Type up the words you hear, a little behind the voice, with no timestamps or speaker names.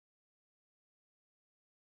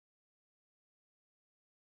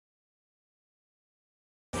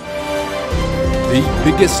The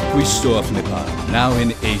biggest quiz show of Nepal, now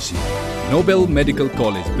in Asia. Nobel Medical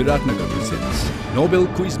College Biratnagar presents Nobel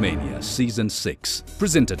Quiz Mania Season 6,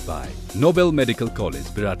 presented by Nobel Medical College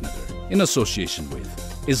Biratnagar in association with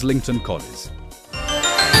Islington College.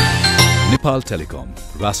 Nepal Telecom,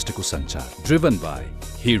 Rashtrako Sanchar, driven by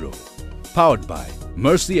Hero, powered by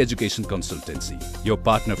Mercy Education Consultancy, your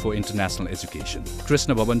partner for international education,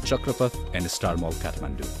 Krishna Bhavan Chakrapath and Star Mall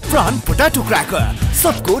Kathmandu. Prawn Potato Cracker,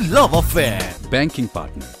 sabko love affair. Banking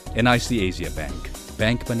partner, NIC Asia Bank,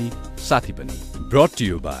 Bank Pani, Sathi Pani. Brought to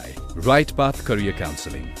you by Right Path Career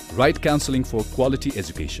Counselling, Right Counselling for Quality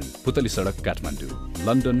Education, Putali Sadak, Kathmandu,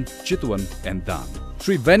 London, Chitwan and Dam.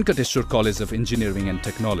 Sri Venkateshwar College of Engineering and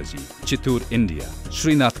Technology, Chittoor, India,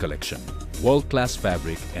 Srinath Collection, world-class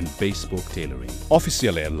fabric and bespoke tailoring.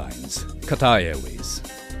 Official Airlines, Qatar Airways.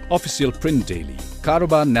 Official Print Daily,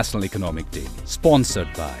 Karobar National Economic Daily.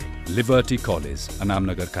 Sponsored by Liberty College,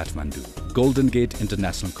 Anamnagar, Kathmandu. Golden Gate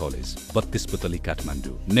International College, Battis Putali,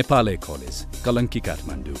 Kathmandu. Nepal College, Kalanki,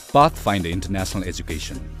 Kathmandu. Pathfinder International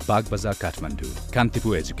Education, Bagbazar, Kathmandu.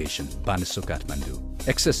 Kantipur Education, Baneશ્वर, Kathmandu.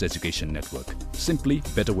 Access Education Network, simply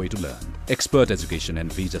better way to learn. Expert Education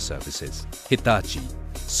and Visa Services, Hitachi.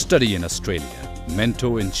 Study in Australia,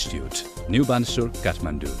 Mentor Institute, New Baneશ્वर,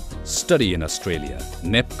 Kathmandu. Study in Australia,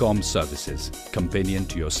 NEPCOM Services, companion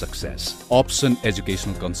to your success. Option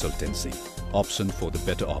Educational Consultancy, option for the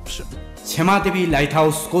better option. Chhemadevi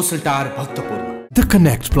Lighthouse, Kosaltar, Bhaktapur. The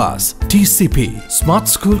Connect Plus, TCP, Smart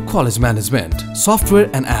School College Management, Software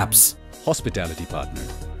and Apps. Hospitality partner,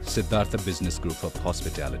 Siddhartha Business Group of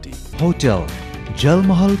Hospitality. Hotel Jal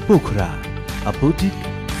Mahal Pokhara, a boutique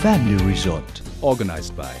family resort.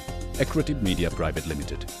 Organized by Accretive Media Private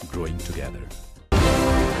Limited, growing together.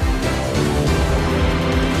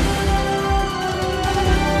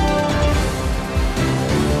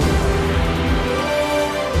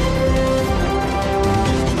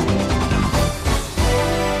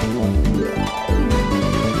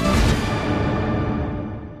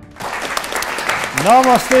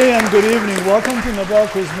 Namaste and good evening. Welcome to Nobel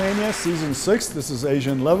Quiz Mania Season 6. This is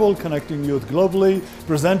Asian Level, connecting youth globally.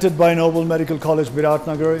 Presented by Nobel Medical College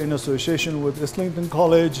Biratnagar in association with Islington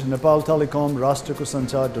College, Nepal Telecom, Rashtrako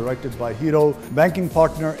Sanchar, directed by Hero. Banking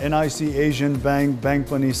partner, NIC Asian Bank, Bank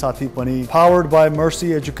Pani, Sathi Pani. Powered by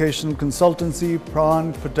Mercy Educational Consultancy,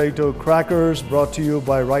 Prawn Potato Crackers. Brought to you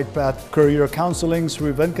by Right Path Career Counselling,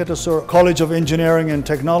 Sri Venkateshwar College of Engineering and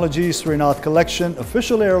Technology, Srinath Collection.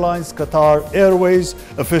 Official Airlines, Qatar Airways.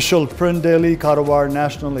 Official Print Daily, Karobar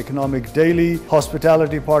National Economic Daily.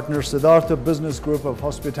 Hospitality partner, Siddhartha Business Group of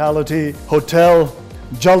Hospitality. Hotel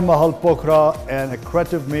Jal Mahal Pokhara, and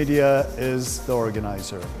Accretive Media is the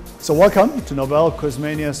organizer. So welcome to Nobel Quiz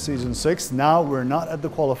Mania Season 6. Now we're not at the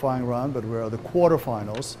qualifying round, but we're at the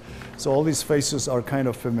quarterfinals. So all these faces are kind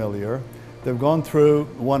of familiar. They've gone through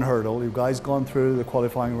one hurdle. You guys gone through the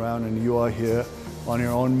qualifying round and you are here on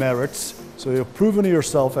your own merits. So you've proven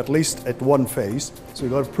yourself at least at one phase. So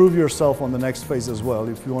you've got to prove yourself on the next phase as well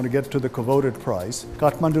if you want to get to the coveted prize.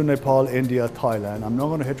 Kathmandu, Nepal, India, Thailand. I'm not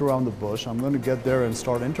going to hit around the bush. I'm going to get there and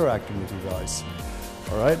start interacting with you guys.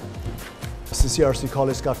 All right? CCRC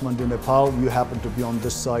College, Kathmandu, Nepal. You happen to be on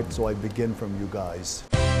this side, so I begin from you guys.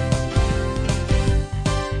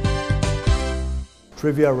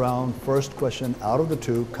 Trivia round, first question out of the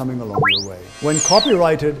two coming along your way. When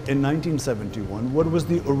copyrighted in 1971, what was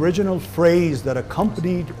the original phrase that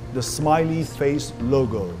accompanied the smiley face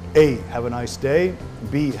logo? A, have a nice day.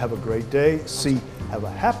 B, have a great day. C, have a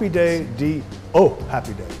happy day. D, oh,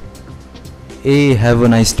 happy day. A, have a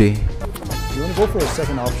nice day. You want to go for a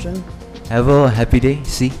second option? Have a happy day.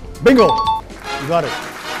 C. Bingo! You got it.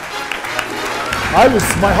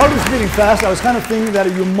 My heart was beating fast. I was kind of thinking that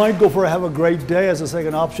you might go for have a great day as a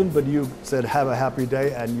second option, but you said have a happy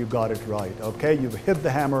day and you got it right. Okay, you've hit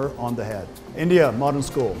the hammer on the head. India, modern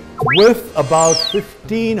school. With about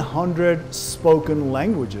 1,500 spoken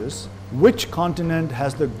languages, which continent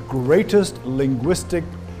has the greatest linguistic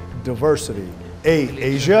diversity? A,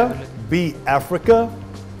 Asia. B, Africa.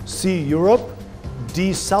 C, Europe.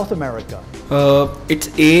 D, South America. It's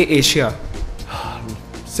A, Asia.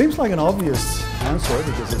 Seems like an obvious answer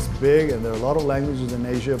because it's big and there are a lot of languages in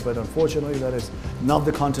Asia, but unfortunately that is not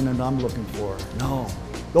the continent I'm looking for. No.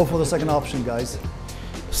 Go for the second option, guys.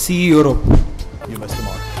 C, Europe. You missed the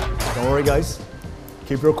mark. Don't worry, guys.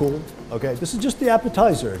 Keep your cool. Okay, this is just the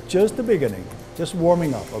appetizer, just the beginning, just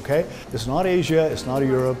warming up, okay? It's not Asia, it's not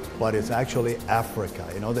Europe, but it's actually Africa.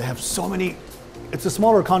 You know, they have so many. It's a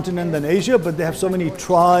smaller continent than Asia, but they have so many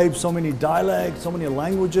tribes, so many dialects, so many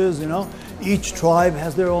languages, you know. Each tribe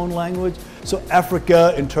has their own language. So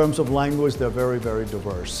Africa, in terms of language, they're very, very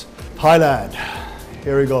diverse. Thailand,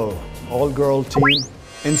 here we go. all-girl team.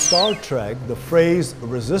 In Star Trek, the phrase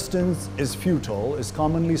resistance is futile is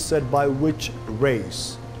commonly said by which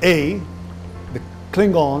race? A, the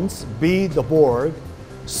Klingons, B, the Borg,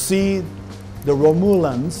 C, the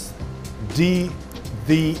Romulans, D,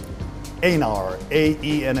 the Aenar,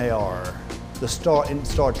 A-E-N-A-R. In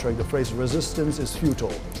Star Trek, the phrase resistance is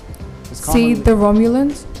futile. C, the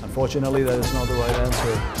Romulans? Unfortunately, that is not the right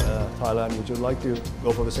answer. Thailand, would you like to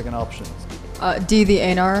go for the second option? D, the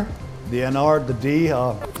Aenar? The NR, the D,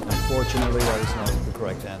 unfortunately, that is not the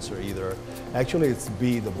correct answer either. Actually, it's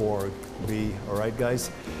B, the Borg. B, all right,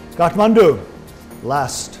 guys? Kathmandu,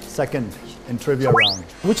 second in trivia round.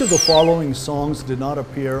 Which of the following songs did not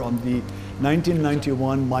appear on the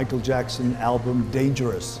 1991 Michael Jackson album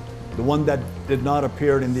Dangerous? The one that did not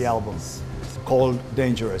appear in the album, called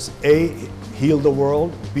Dangerous. A, Heal the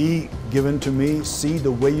World. B, Given to Me. C,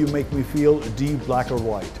 The Way You Make Me Feel. D, Black or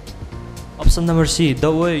White. Option number C,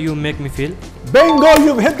 The Way You Make Me Feel. Bingo,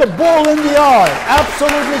 you've hit the ball in the eye.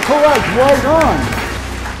 Absolutely correct, well done.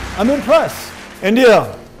 I'm impressed.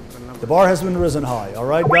 India, the bar has been risen high, all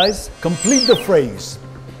right guys? Complete the phrase.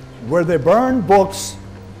 Where they burn books,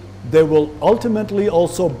 they will ultimately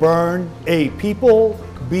also burn A, people,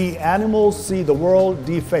 B, animals, C, the world,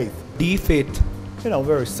 D, faith. D, faith. You know,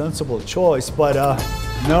 very sensible choice, but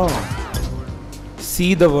no.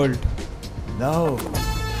 C, the world. No.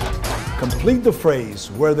 Complete the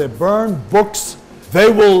phrase. Where they burn books, they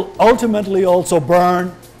will ultimately also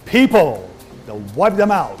burn people. They'll wipe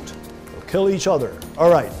them out. They'll kill each other.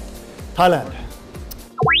 All right. Thailand.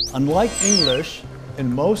 Unlike English,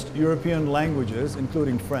 in most European languages,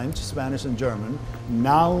 including French, Spanish, and German,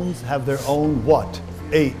 nouns have their own what?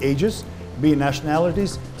 A, ages. B,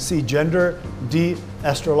 nationalities. C, gender. D,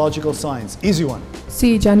 astrological signs. Easy one.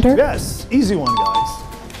 C, gender? Yes, easy one,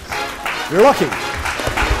 guys. You're lucky.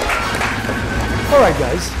 All right,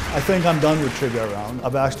 guys, I think I'm done with trivia round.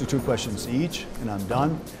 I've asked you 2 questions each, and I'm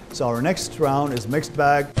done. So our next round is mixed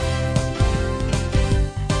bag.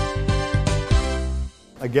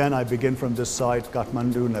 Again, I begin from this side,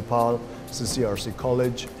 Kathmandu, Nepal, CCRC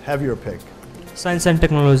College. Have your pick. Science and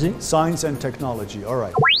Technology. Science and technology, all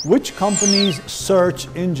right. Which company's search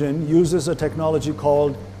engine uses a technology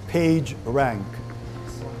called PageRank?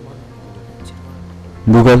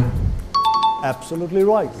 Google. Absolutely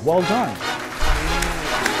right, well done.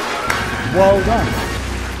 Well done.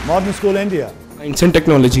 Modern School India. Science and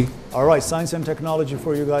technology. All right, science and technology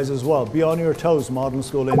for you guys as well. Be on your toes, Modern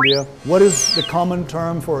School India. What is the common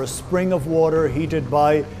term for a spring of water heated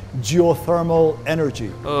by geothermal energy?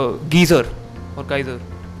 Geyser or geyser.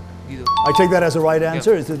 Geyser. I take that as a right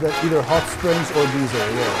answer. Is it either hot springs or geyser?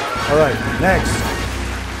 Yeah. All right, next.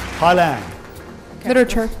 Thailand.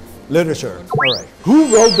 Literature. Literature. All right.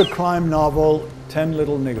 Who wrote the crime novel 10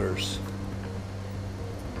 Little Niggers?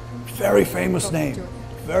 Very famous name.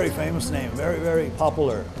 Very famous name. Very, very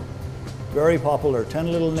popular. Very popular.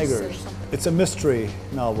 10 Little Niggers. It's a mystery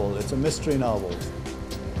novel. It's a mystery novel.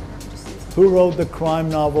 Who wrote the crime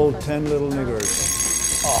novel 10 Little Niggers?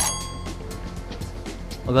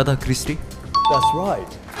 Agatha Christie. That's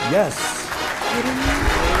right. Yes.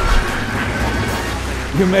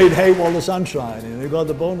 You made hay while the sun shines, and you got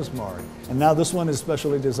the bonus mark. And now this one is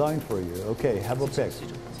specially designed for you. Okay, have a pick.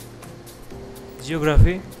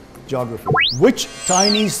 Geography. Geography. Which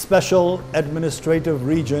tiny special administrative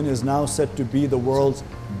region is now said to be the world's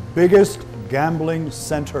biggest gambling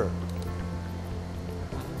center?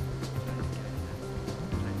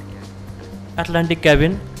 Atlantic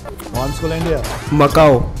Cabin. Modern School India.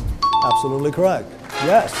 Macau. Absolutely correct.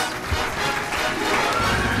 Yes.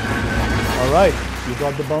 All right, you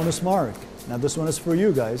got the bonus mark. Now this one is for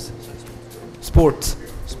you guys. Sports.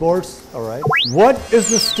 Sports, all right. What is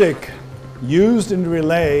the stick used in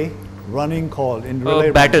relay running called? In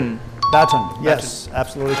relay Baton. Baton, yes,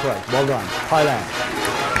 absolutely correct. Well done. Thailand.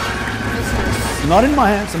 Not in my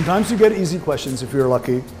hand. Sometimes you get easy questions if you're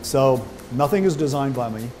lucky. So nothing is designed by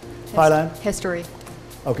me. Thailand. History.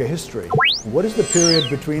 Okay, history. What is the period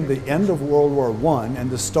between the end of World War I and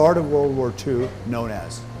the start of World War II known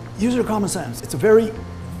as? Use your common sense. It's a very,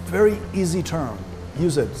 very easy term.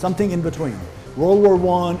 Use it. Something in between. World War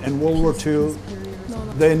I and World War II,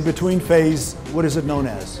 the in-between phase, what is it known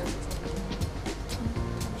as?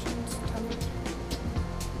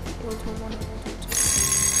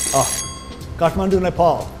 Kathmandu,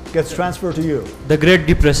 Nepal gets transferred to you. The Great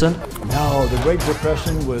Depression. No, the Great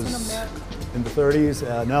Depression was in the 30s.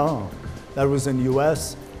 No, that was in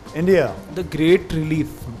US. India. The Great Relief.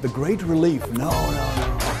 The Great Relief. No.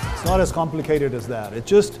 It's not as complicated as that. It's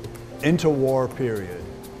just interwar period.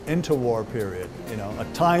 Interwar period. You know, a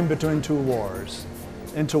time between two wars.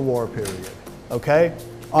 Interwar period. Okay?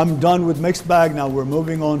 I'm done with mixed bag. Now we're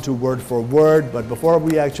moving on to word for word. But before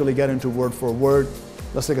we actually get into word for word,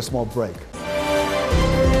 let's take a small break.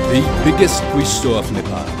 The biggest quiz show of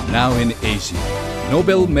Nepal, now in Asia.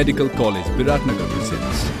 Nobel Medical College Biratnagar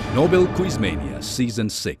presents Nobel Quiz Mania Season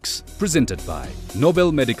 6, presented by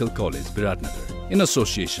Nobel Medical College Biratnagar in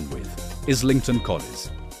association with Islington College.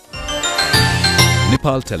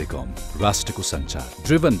 Nepal Telecom, Rashtrako Sanchar,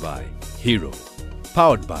 driven by Hero,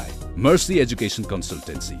 powered by Mercy Education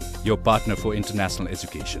Consultancy, your partner for international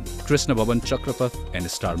education, Krishna Bhavan Chakrapath and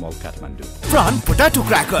Star Mall Kathmandu. Prawn potato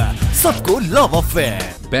cracker, सबको love affair.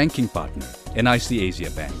 Banking partner, NIC Asia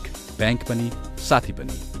Bank, Bank Pani, Sathi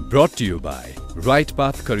Pani. Brought to you by Right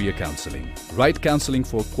Path Career Counseling, Right Counseling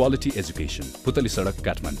for Quality Education, Putali Sadak,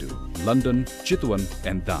 Kathmandu, London, Chitwan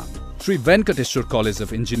and Dang. Sri Venkateshwar College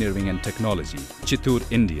of Engineering and Technology, Chittoor,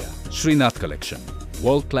 India, Srinath Collection,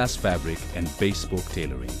 world-class fabric and bespoke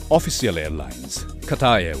tailoring. Official Airlines,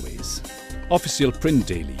 Qatar Airways. Official Print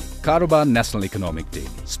Daily, Karobar National Economic Daily.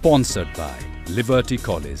 Sponsored by Liberty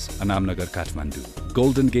College, Anamnagar, Kathmandu.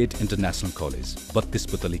 Golden Gate International College, Battis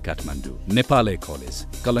Putali, Kathmandu. Nepal College,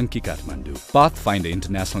 Kalanki, Kathmandu. Pathfinder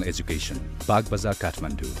International Education, Bagbazar,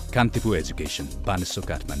 Kathmandu. Kantipur Education, Baneશ્वर,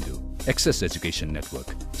 Kathmandu. Access Education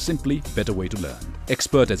Network, simply better way to learn.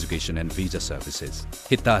 Expert Education and Visa Services,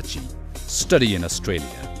 Hitachi. Study in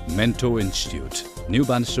Australia, Mentor Institute, New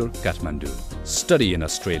Baneશ્वर, Kathmandu. Study in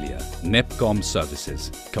Australia, NEPCOM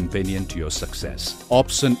Services, companion to your success.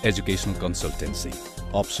 Option Educational Consultancy,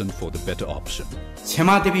 option for the better option.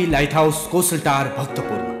 क्षमादेवी light house कोसलटार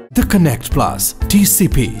Bhaktapur. The Connect Plus,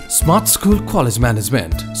 TCP, Smart School College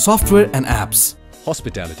Management, Software and Apps.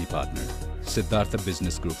 Hospitality partner, Siddhartha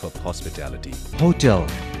Business Group of Hospitality. Hotel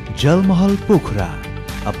Jal Mahal Pokhara,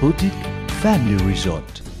 a boutique family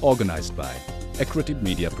resort. Organized by Accretive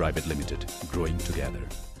Media Private Limited, growing together.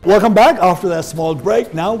 Welcome back after that small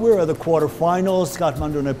break. Now we're at the quarterfinals.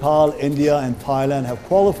 Kathmandu, Nepal, India and Thailand have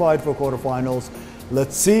qualified for quarterfinals.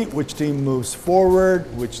 Let's see which team moves forward,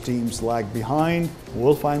 which teams lag behind.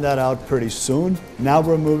 We'll find that out pretty soon. Now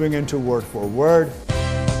we're moving into word for word.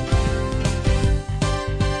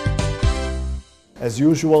 As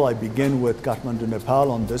usual, I begin with Kathmandu,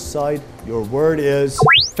 Nepal on this side. Your word is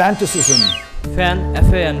fantasism. Fan,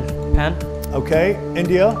 F-A-N, fan. Okay,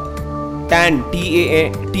 India. Tan,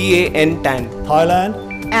 T-A-N, tan. Thailand.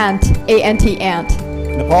 Ant. A-N-T, ant.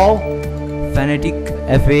 Nepal. Fanatic,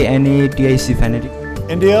 F-A-N-A-T-I-C, fanatic.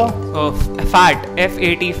 India. Fat,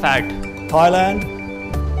 F-A-T, fat. Thailand.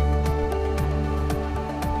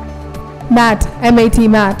 Mat. M-A-T,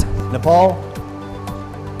 mat. Nepal.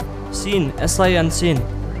 Scene, S-I-N, scene.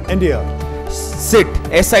 India. Sit,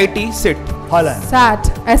 S-I-T, sit. Thailand.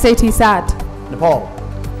 Sat. S-A-T, sat. Nepal.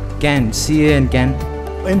 Can, C-A-N, can.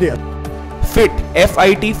 India. Fit,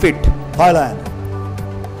 F-I-T, fit. Thailand.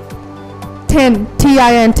 Tin.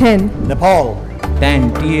 T-I-N, tin. Nepal.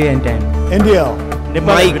 Tan, T-A-N, tan. India.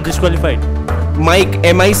 Nepal Mike. has been disqualified. Mike,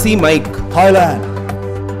 M-I-C, Mike. Thailand.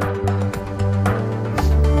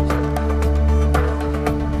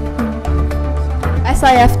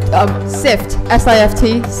 S-I-F, sift.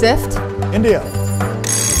 S-I-F-T, sift. India.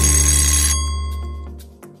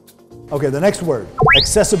 Okay, the next word,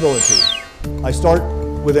 accessibility. I start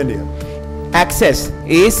with India. Access,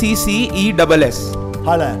 A-C-C-E-S-S.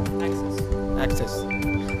 Thailand. Access.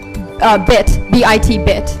 Bit. B-I-T,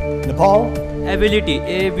 bit. Nepal. Ability,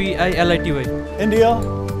 A-B-I-L-I-T-Y. India.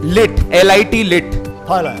 Lit, L-I-T, lit.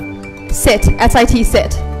 Thailand. Sit. S-I-T,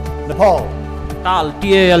 sit. Nepal. Tal,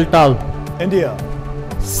 T-A-L, tal. India.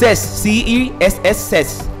 Cess, C-E-S-S,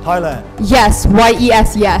 cess. Thailand. Yes.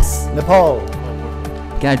 Y-E-S, yes. Nepal.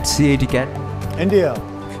 Cat, C-A-T, cat. India.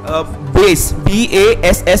 Base,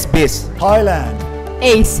 B-A-S-S, base. Thailand.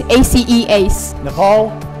 Ace. A-C-E, ace.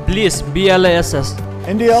 Nepal. Bliss, B-L-I-S-S.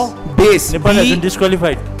 India. Base, Nepal has been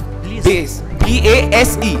disqualified. base,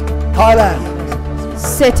 B-A-S-E. Thailand.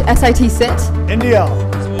 Sit. S-I-T, sit. India.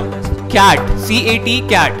 Cat, C-A-T,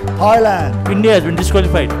 cat. Thailand. India has been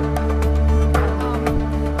disqualified.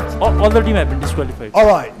 All the team have been disqualified. All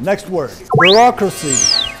right, next word, bureaucracy.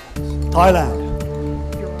 Thailand.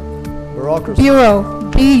 Bureaucracy.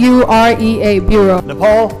 Bureau. B-U-R-E-A, bureau.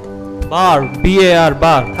 Nepal. Bar, B-A-R,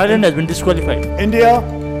 bar. Thailand has been disqualified. India.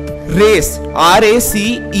 Race,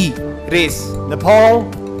 R-A-C-E. Race. Nepal.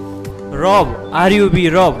 Rob, R-U-B,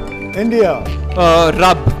 rob. India.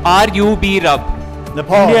 Rub, R-U-B, rub.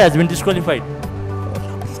 Nepal. India has been disqualified.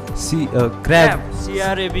 Crab.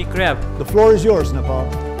 C-R-A-B, crab. The floor is yours, Nepal.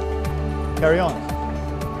 Carry on.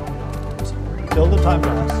 Till the time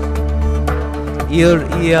lasts. Ear,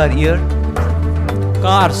 E-R, ear.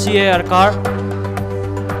 Car, C-A-R, car.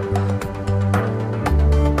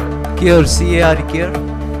 Care, C-A-R, care.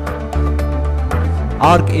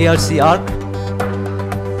 Arc, ARC, Arc.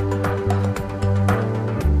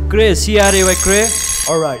 Cray, CRAY, Cray.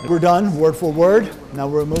 All right, we're done, word for word. Now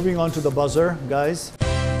we're moving on to the buzzer, guys.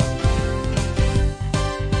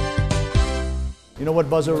 You know what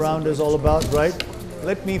buzzer round is all about, right?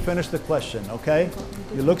 Let me finish the question, okay?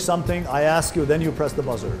 You look something, I ask you, then you press the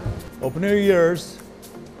buzzer. Open your ears,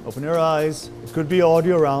 open your eyes. It could be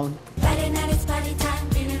audio round. Friday night it's party time,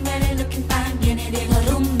 feeling ready, looking fine, viene de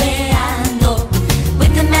rumbeando.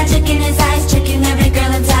 With the magic in his eyes, checking every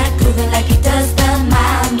girl inside, grooving like he does the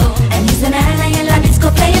mambo. And he's an ally in la disco,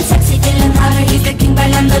 playing sexy, feeling hotter. He's the king,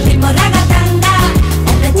 bailando el ritmo ragatanga.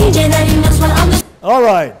 And the DJ that he knows well on the... All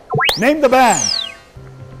right, name the band.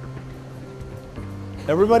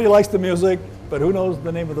 Everybody likes the music, but who knows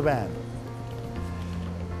the name of the band?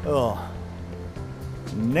 Oh,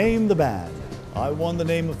 name the band. I won the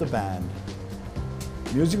name of the band.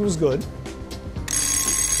 Music was good.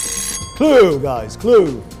 Clue, guys,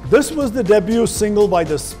 clue. This was the debut single by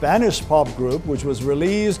the Spanish pop group, which was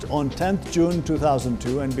released on 10th June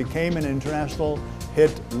 2002 and became an international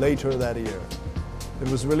hit later that year. It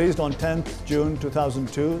was released on 10th June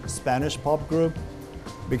 2002. Spanish pop group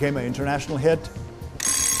became an international hit.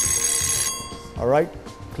 All right,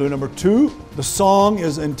 clue number 2. The song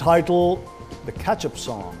is entitled The Ketchup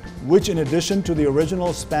Song, which in addition to the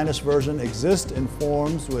original Spanish version exists in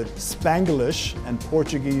forms with Spanglish and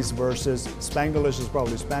Portuguese verses. Spanglish is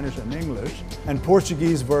probably Spanish and English, and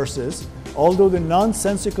Portuguese verses. Although the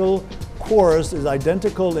nonsensical chorus is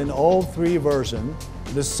identical in all 3 versions,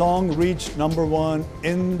 the song reached #1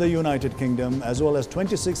 in the United Kingdom as well as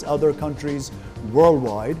 26 other countries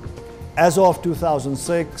worldwide. As of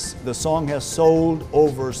 2006, the song has sold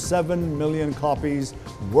over 7 million copies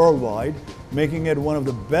worldwide, making it one of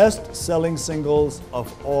the best-selling singles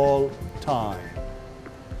of all time.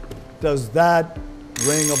 Does that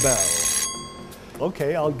ring a bell?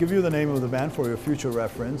 Okay, I'll give you the name of the band for your future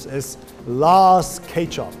reference. It's Las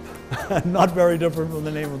Ketchup. Not very different from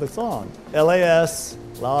the name of the song. L-A-S,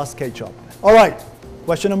 Las Ketchup. All right,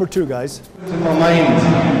 question number 2, guys. In my mind,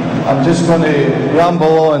 I'm just going to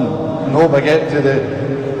ramble on and hope I get to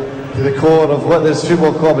the core of what this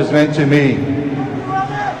football club has meant to me.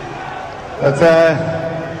 But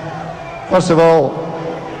first of all,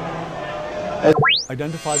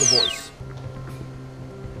 identify the voice.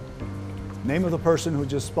 Name of the person who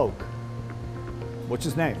just spoke. What's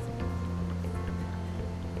his name?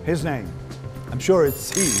 His name. I'm sure it's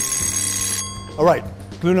he. All right,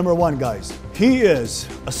 clue number 1, guys. He is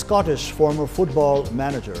a Scottish former football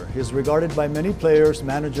manager. He is regarded by many players,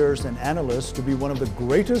 managers, and analysts to be one of the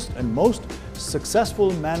greatest and most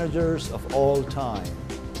successful managers of all time.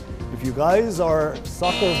 If you guys are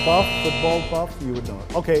soccer buff, football buff, you would know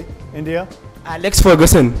it. Okay, India. Alex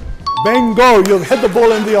Ferguson. Bingo, you've hit the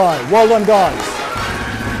ball in the eye. Well done, guys.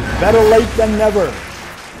 Better late than never.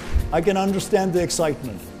 I can understand the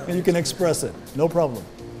excitement, and you can express it. No problem.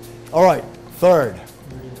 All right, third.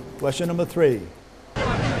 Question number 3. I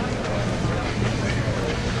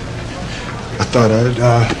thought I'd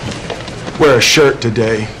wear a shirt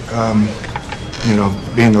today, you know,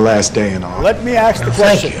 being the last day and all. Let me ask the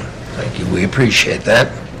question. Thank you. Thank you. We appreciate that.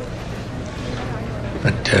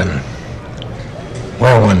 But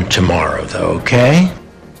wear one tomorrow, though, okay?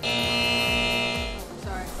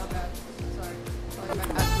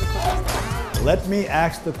 Let me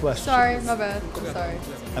ask the question. Sorry, my bad. I'm sorry.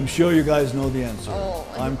 I'm sure you guys know the answer. Oh,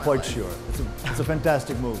 I'm quite sure. It's a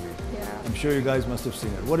fantastic movie. Yeah. I'm sure you guys must have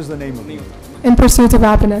seen it. What is the name of the movie? In Pursuit of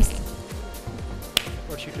Happiness.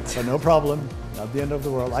 But no problem. Not the end of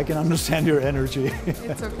the world. I can understand your energy.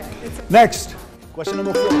 It's okay. It's okay. Next, question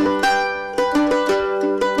number 4.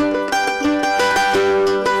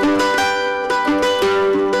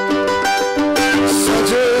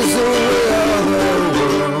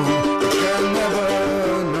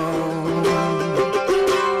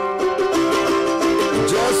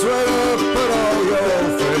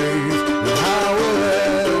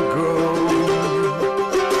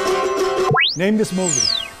 Name this movie.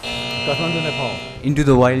 Kathmandu, Nepal. Into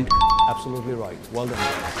the Wild. Absolutely right. Well done.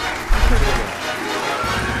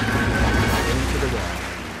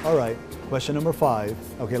 All right. Question number 5.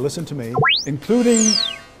 Okay, listen to me. Including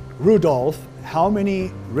Rudolph, how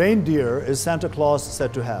many reindeer is Santa Claus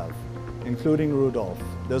said to have? Including Rudolph.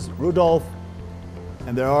 There's Rudolph,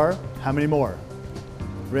 and there are how many more?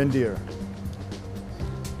 Reindeer.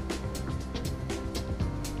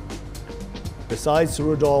 Besides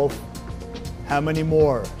Rudolph, how many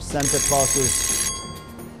more Santa Clauses?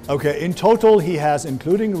 Okay, in total he has,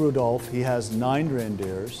 including Rudolph, he has 9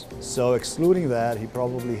 reindeers. So excluding that, he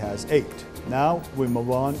probably has 8. Now we move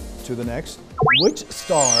on to the next. Which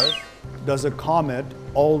star does a comet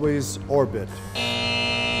always orbit?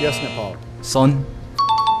 Yes, Nepal. Sun.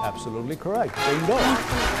 Absolutely correct. Bingo.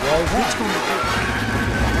 Well done.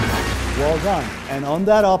 Well done. And on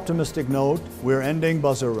that optimistic note, we're ending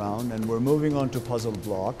buzzer round and we're moving on to puzzle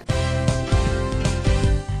block.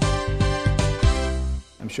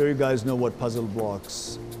 I'm sure you guys know what puzzle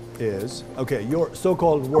blocks is. Okay, your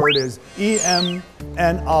so-called word is EMNIALR.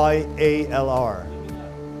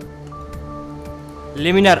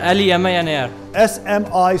 Liminar. LEMINAR.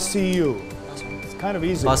 SMICU. It's kind of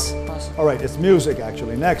easy. Pass. All right, it's music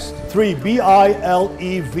actually. Next, 3,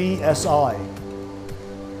 BILEVSI.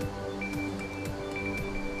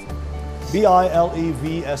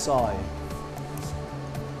 BILEVSI.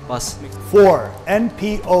 Pass. 4,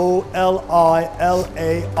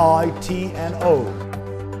 NPOLILAITNO.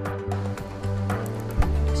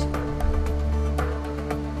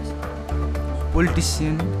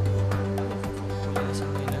 Politician.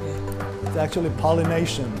 It's actually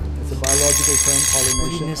pollination. It's a biological term,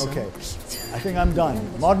 pollination. Okay, I think I'm done.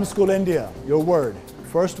 Modern School India, your word.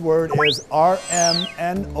 First word is RMNOAHC.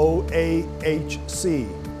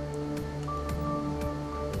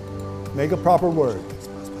 Make a proper word.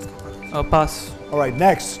 Pass. All right,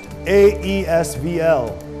 next,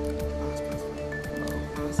 AESVL.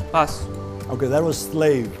 Pass. Okay, that was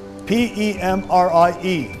slave.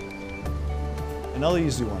 PEMRIE. Another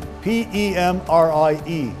easy one.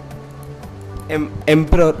 PEMRIE.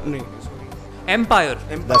 Emperor. Empire.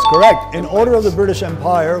 That's correct. In order of the British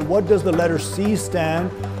Empire, what does the letter C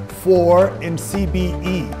stand for in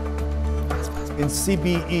CBE? In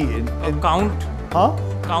CBE. Count. Huh?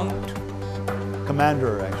 Count.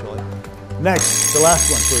 Commander, actually. Next, the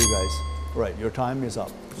last one for you guys. Right, your time is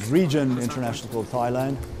up. Region International School,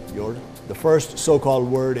 Thailand. The first so-called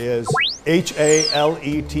word is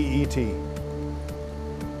HALETET.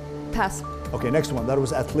 Pass. Okay, next one. That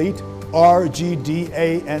was athlete.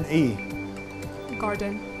 RGDANE.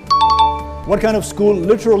 Garden. What kind of school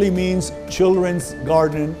literally means children's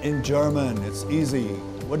garden in German? It's easy.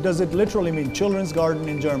 What does it literally mean? Children's garden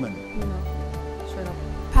in German. No. Straight up.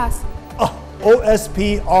 Pass.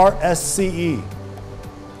 OSPRSCE.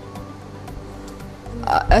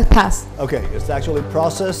 Pass. Okay, it's actually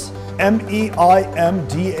process. MEIMDAIET.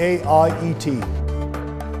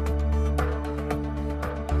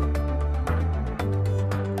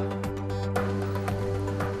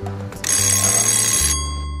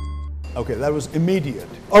 Okay, that was immediate.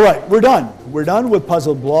 All right, we're done. We're done with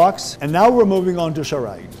puzzle blocks, and now we're moving on to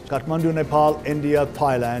charades. Kathmandu, Nepal, India,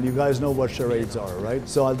 Thailand. You guys know what charades are, right?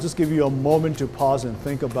 So I'll just give you a moment to pause and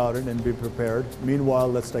think about it and be prepared. Meanwhile,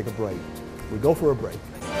 let's take a break. We go for a break.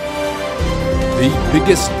 The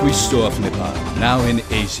biggest quiz show of Nepal, now in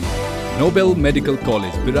Asia. Nobel Medical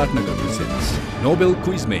College Biratnagar presents Nobel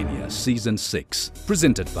Quiz Mania Season 6,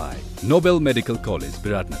 presented by Nobel Medical College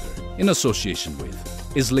Biratnagar in association with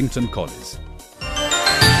Islington College.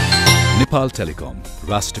 Nepal Telecom,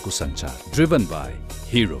 Rashtrako Sanchar, driven by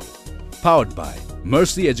Hero, powered by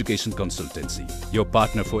Mercy Education Consultancy, your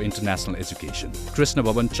partner for international education, Krishna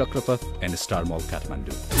Bhavan Chakrapath and Star Mall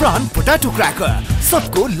Kathmandu. Prawn potato cracker,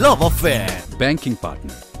 sabko love affair. Banking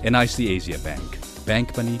partner, NIC Asia Bank,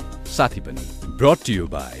 Bank Pani, Sathi Pani. Brought to you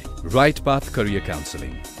by Right Path Career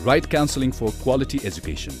Counselling, Right Counselling for Quality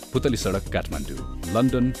Education, Putali Sadak, Kathmandu,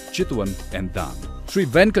 London, Chitwan and Dan. Sri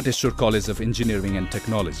Venkateshwar College of Engineering and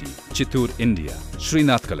Technology, Chittoor, India,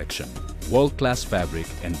 Srinath Collection, world-class fabric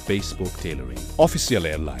and bespoke tailoring. Official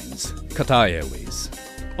Airlines, Qatar Airways.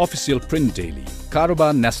 Official Print Daily,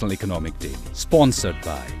 Karobar National Economic Daily. Sponsored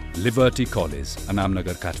by Liberty College,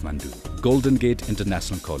 Anamnagar, Kathmandu. Golden Gate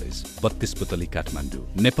International College, Battis Putali, Kathmandu.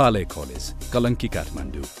 Nepal College, Kalanki,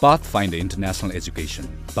 Kathmandu. Pathfinder International Education,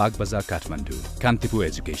 Bagbazar, Kathmandu. Kantipur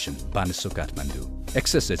Education, Baneso, Kathmandu.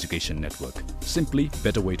 Access Education Network, simply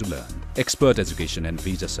better way to learn. Expert Education and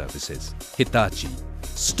Visa Services, Hitachi.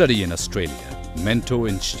 Study in Australia, Mentor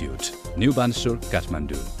Institute, New Bansur,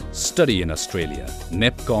 Kathmandu. Study in Australia,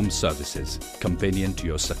 NEPCOM Services, companion to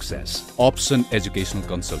your success. Option Educational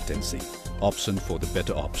Consultancy, option for the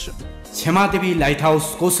better option. क्षमादेवी light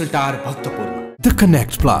house कोसलटार Bhaktapur. The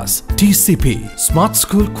Connect Plus, TCP, Smart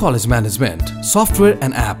School College Management, Software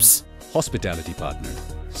and Apps. Hospitality partner,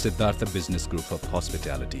 Siddhartha Business Group of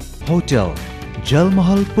Hospitality. Hotel Jal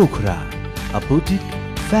Mahal Pokhara, a boutique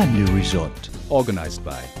family resort. Organized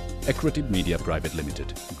by Accretive Media Private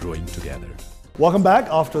Limited, growing together. Welcome back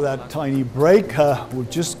after that tiny break. We've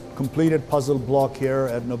just completed puzzle block here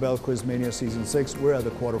at Nobel Quiz Mania Season 6. We're at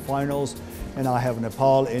the quarterfinals, and I have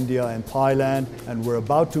Nepal, India, and Thailand, and we're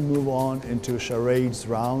about to move on into charades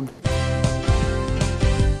round.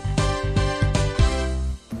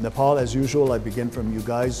 Nepal, as usual, I begin from you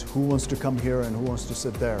guys. Who wants to come here and who wants to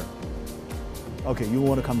sit there? Okay, you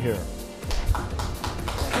want to come here.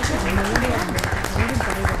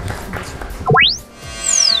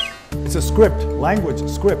 It's a script, language,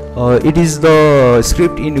 script. It is the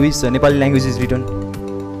script in which Nepali language is written.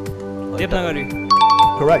 Devanagari.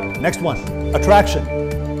 Correct. Next one. Attraction.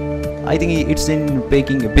 I think it's in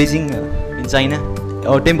Beijing in China.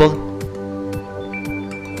 Or temple.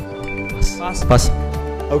 Pass.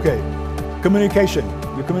 Okay. Communication.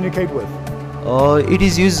 You communicate with. It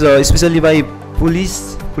is used especially by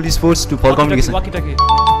police force for communication. Walkie-talkie.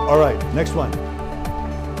 All right. Next one.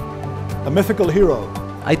 A mythical hero.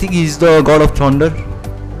 I think he is the god of thunder.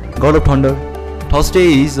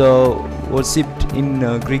 Thursday is worshipped in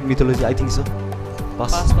Greek mythology. I think so.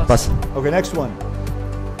 Pass. Okay, next one.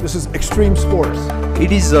 This is extreme sports.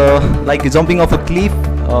 It is like jumping off a cliff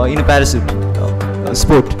in a parachute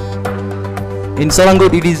sport. In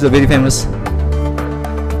Sarangot, it is very famous.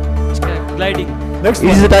 Gliding. Next it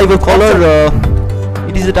one. Is a type of color.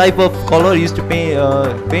 It is a type of color used to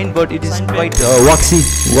paint, but it is quite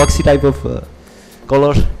waxy type of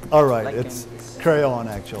color. All right, like it's crayon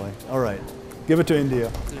actually. All right, give it to India.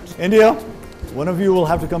 India, one of you will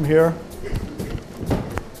have to come here.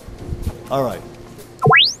 All right.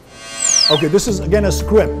 Okay, this is again a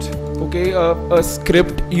script. Okay, a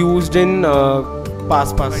script used in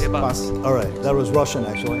pass. All right, that was Russian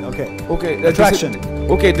actually. Okay. Okay. Attraction.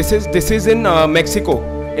 This is in Mexico.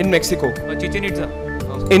 Chichen Itza.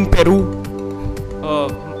 In Peru.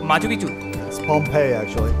 Machu Picchu. It's Pompeii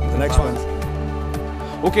actually. The next one.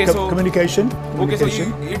 Okay, so communication. Okay, so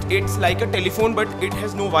it's like a telephone, but it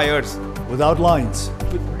has no wires. Without lines.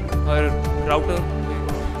 Router.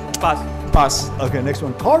 Pass. Okay, next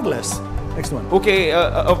one. Cordless. Next one. Okay,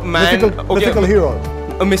 a man. Mythical hero.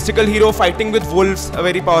 A mystical hero fighting with wolves. A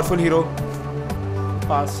very powerful hero.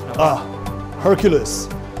 Pass. Hercules.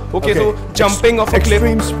 Okay, so jumping off a cliff.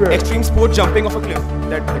 Extreme spirit. Extreme sport, jumping off a cliff.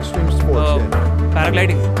 That extreme sports.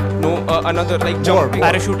 Paragliding. No, another like jumping.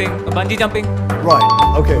 Parachuting. Bungee jumping. Right.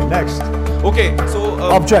 Okay, next. Okay, so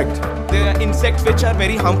object. There are insects which are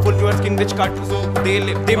very harmful to our skin, which cut. So they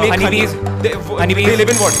make honeybees. Honeybees. They live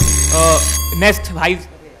in what? Nest, hives.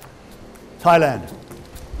 Thailand.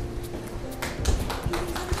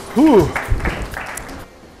 Whew.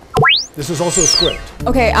 This is also a script.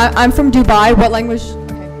 Okay, I'm from Dubai. What language?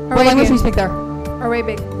 Okay. What language do you speak there?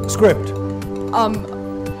 Arabic. Script.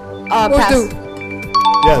 Pass. Urdu.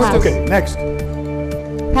 Yes. Pass. Okay. Next.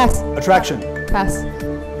 Pass. Attraction. Pass.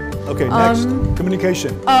 Okay. Next.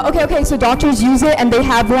 Communication. Okay. So doctors use it, and they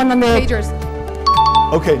have one on their Pagers.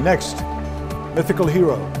 Okay. Next. Mythical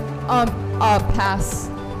hero. Pass.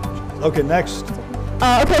 Okay. Next.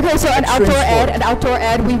 Okay. So an Extreme outdoor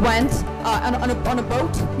ed. We went on a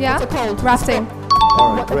boat. Yeah. What's it called? Rafting.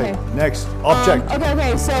 All right. Great. Okay. Next. Object.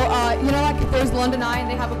 Okay. So you know, like there's London Eye, and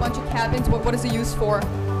they have a bunch of cabins. What is it used for?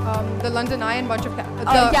 The London Eye and bunch of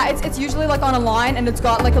Yeah, it's usually like on a line, and it's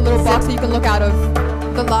got like a little box that you can look out of.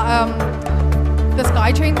 The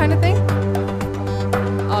sky train kind of thing.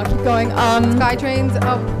 Keep going. Sky trains.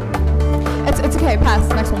 It's okay. Pass.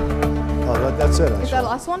 Next one. Oh, that's it. Actually. Is that the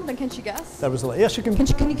last one? Then can she guess? That was the last. Yes, you can. Can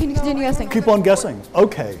you continue guessing? Keep on guessing.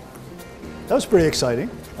 Okay. That was pretty exciting.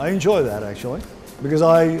 I enjoy that actually, because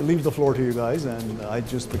I leave the floor to you guys and I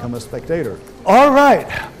just become a spectator. All right.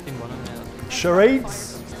 Charades.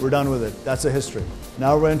 We're done with it. That's a history.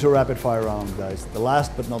 Now we're into a rapid fire round, guys. The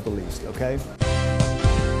last but not the least, okay?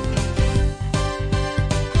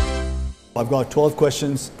 I've got 12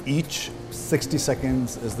 questions each. 60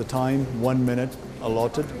 seconds is the time, 1 minute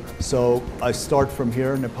allotted. So I start from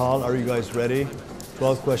here. Nepal, are you guys ready?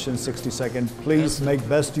 12 questions, 60 seconds. Please make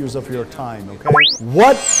best use of your time, okay?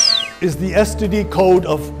 What is the STD code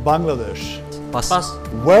of Bangladesh? Pass.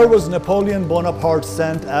 Where was Napoleon Bonaparte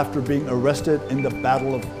sent after being arrested in the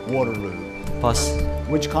Battle of Waterloo? Pass.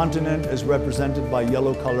 Which continent is represented by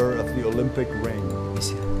yellow color of the Olympic ring?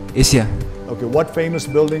 Asia. Okay, what famous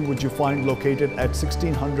building would you find located at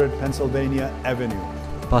 1600 Pennsylvania Avenue?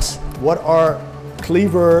 Pass. What are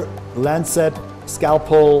cleaver, lancet,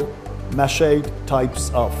 scalpel, machete types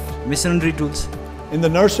of? Masonry tools. In the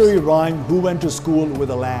nursery rhyme, who went to school with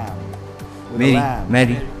a lamb? With a lamb.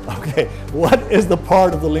 Mary. Okay, what is the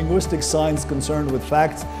part of the linguistic science concerned with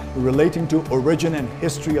facts relating to origin and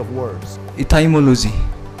history of words? Etymology.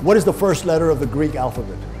 What is the first letter of the Greek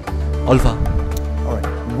alphabet? Alpha. All right.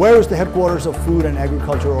 Where is the headquarters of Food and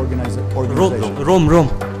Agriculture Organization? Rome.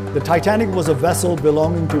 The Titanic was a vessel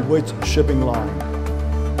belonging to which shipping line?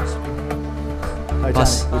 Titanic.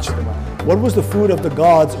 Pass. Which shipping line? What was the food of the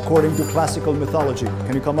gods according to classical mythology?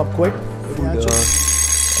 Can you come up quick with the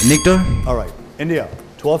answer? Nectar. All right. India,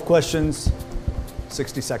 12 questions,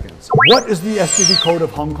 60 seconds. What is the STD code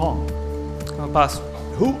of Hong Kong? Pass.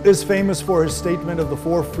 Who is famous for his statement of the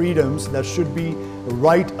 4 freedoms that should be the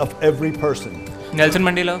right of every person? Nelson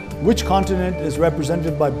Mandela. Which continent is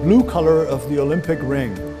represented by blue color of the Olympic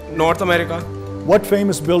ring? North America. What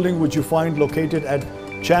famous building would you find located at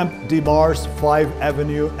Champ de Mars 5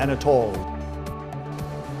 Avenue, Anatole?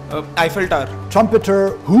 Eiffel Tower.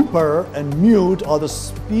 Trumpeter, hooper, and mute are the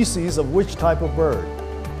species of which type of bird?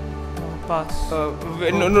 Pass.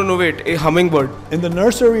 No, wait. A hummingbird. In the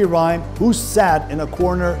nursery rhyme, who sat in a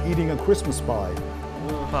corner eating a Christmas pie?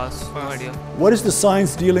 Pass. No idea. What is the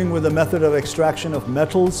science dealing with the method of extraction of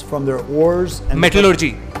metals from their ores? And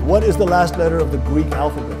Metallurgy. What is the last letter of the Greek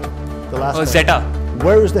alphabet? The last letter. Zeta.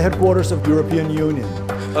 Where is the headquarters of European Union?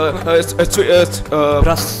 Brussels.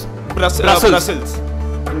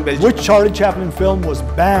 In Belgium. Which Charlie Chaplin film was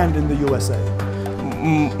banned in the USA?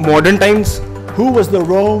 Modern Times. Who was the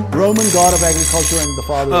Roman god of agriculture and the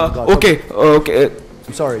father of the god? Okay.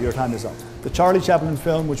 I'm sorry, your time is up. The Charlie Chaplin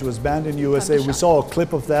film, which was banned in USA, we saw a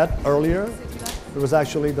clip of that earlier. It was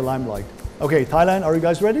actually The Limelight. Okay, Thailand, are you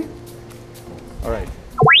guys ready? All right.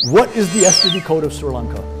 What is the STD code of Sri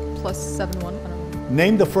Lanka? +71. I don't know.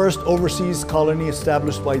 Name the first overseas colony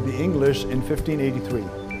established by the English in 1583.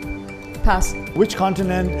 Pass. Which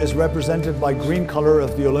continent is represented by green color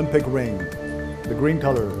of the Olympic ring? The green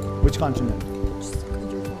color. Which continent?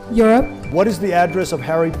 Europe. What is the address of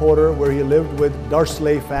Harry Potter where he lived with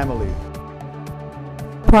Dursley family?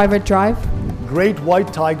 Private drive. Great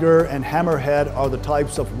white tiger and hammerhead are the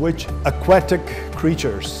types of which aquatic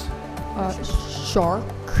creatures? Shark.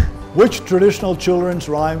 Which traditional children's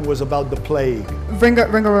rhyme was about the plague? Ring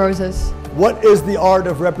of Roses. What is the art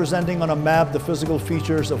of representing on a map the physical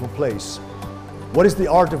features of a place? What is the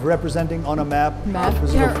art of representing on a map the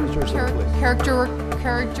physical features of a place?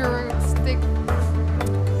 Characteristic.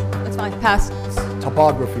 That's fine. Pass.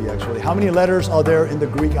 Topography, actually. How many letters are there in the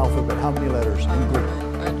Greek alphabet? How many letters in Greek?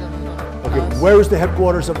 I don't know. Okay, where is the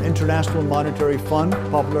headquarters of International Monetary Fund,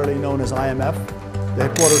 popularly known as IMF? The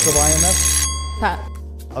headquarters of IMF? Pat.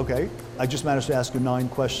 Okay, I just managed to ask you 9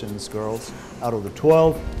 questions, girls, out of the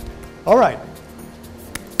 12. All right.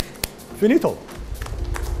 Finito.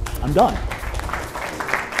 I'm done.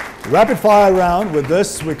 Rapid fire round. With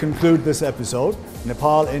this, we conclude this episode.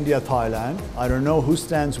 Nepal, India, Thailand. I don't know who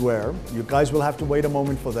stands where. You guys will have to wait a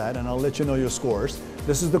moment for that, and I'll let you know your scores.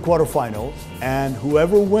 This is the quarterfinals, and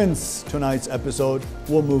whoever wins tonight's episode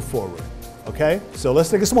will move forward. Okay? So let's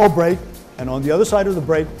take a small break, and on the other side of the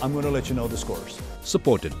break, I'm going to let you know the scores.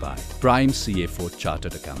 Supported by Prime CA4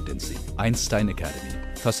 Chartered Accountancy, Einstein Academy,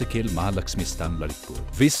 Thasikil Mahalakshmi Stan Laritpur,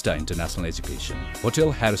 Vista International Education,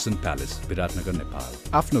 Hotel Harrison Palace, Biratnagar, Nepal,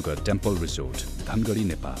 Afnogar Temple Resort, Dhangari,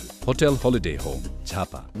 Nepal, Hotel Holiday Home,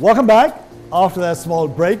 Jhapa. Welcome back. After that small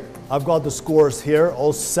break, I've got the scores here,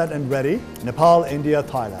 all set and ready. Nepal, India,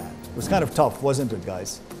 Thailand. It was kind of tough, wasn't it,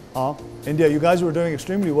 guys? India, you guys were doing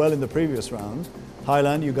extremely well in the previous round.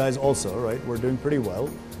 Thailand, you guys also, right? We're doing pretty well.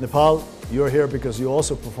 Nepal, you're here because you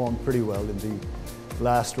also performed pretty well in the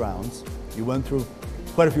last rounds. You went through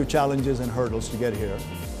quite a few challenges and hurdles to get here.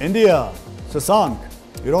 India, Sasank,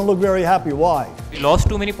 you don't look very happy. Why? We lost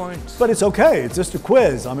too many points. But it's okay. It's just a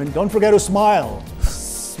quiz. I mean, don't forget to smile.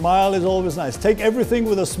 Smile is always nice. Take everything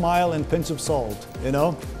with a smile and pinch of salt, you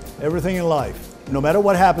know? Everything in life. No matter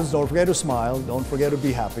what happens, don't forget to smile. Don't forget to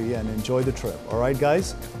be happy and enjoy the trip. All right,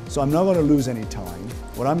 guys? So I'm not going to lose any time.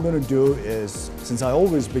 What I'm going to do is, since I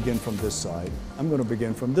always begin from this side, I'm going to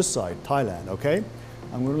begin from this side, Thailand, okay?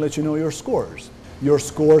 I'm going to let you know your scores. Your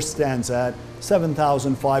score stands at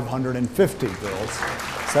 7,550, girls.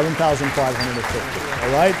 7,550,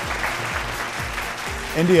 all right?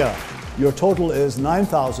 India, your total is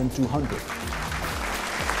 9,200.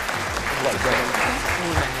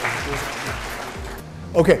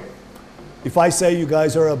 Okay, if I say you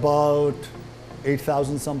guys are about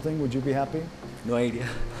 8,000 something, would you be happy? No idea.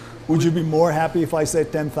 Would you be more happy if I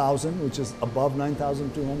said 10,000, which is above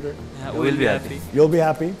 9,200? Yeah, we'll be happy. You'll be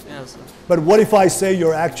happy? Yes, sir. But what if I say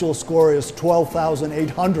your actual score is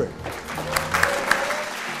 12,800?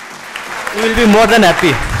 You will be more than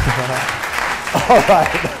happy. All right.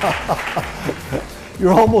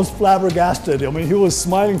 You're almost flabbergasted. I mean, he was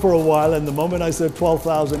smiling for a while, and the moment I said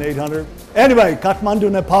 12,800. Anyway, Kathmandu,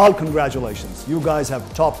 Nepal, congratulations. You guys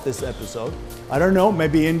have topped this episode. I don't know,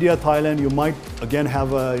 maybe India, Thailand, you might again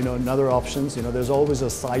have another options. You know, there's always a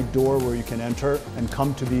side door where you can enter and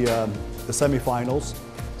come to the semifinals.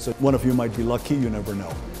 So one of you might be lucky, you never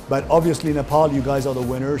know. But obviously Nepal, you guys are the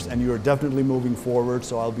winners and you're definitely moving forward.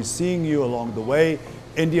 So I'll be seeing you along the way.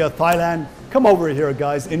 India, Thailand. Come over here,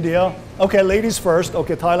 guys. India. Okay, ladies first.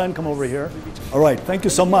 Okay, Thailand, come over here. All right, thank you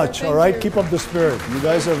so much. All right, keep up the spirit. You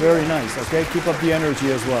guys are very nice. Okay, keep up the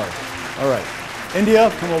energy as well. All right,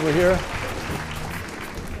 India, come over here.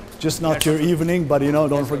 Just not your evening, but you know,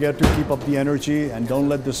 don't forget to keep up the energy and don't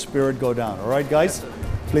let the spirit go down. All right, guys,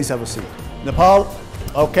 please have a seat. Nepal.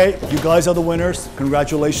 Okay, you guys are the winners.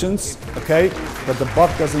 Congratulations. Okay, but the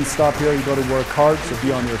buck doesn't stop here. You got to work hard, so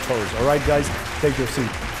be on your toes. All right, guys, take your seat.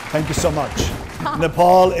 Thank you so much.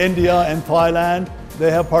 Nepal, India, and Thailand,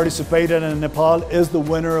 they have participated, and Nepal is the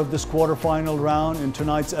winner of this quarterfinal round in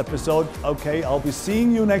tonight's episode. Okay, I'll be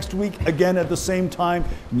seeing you next week again at the same time.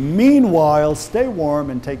 Meanwhile, stay warm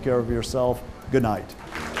and take care of yourself. Good night.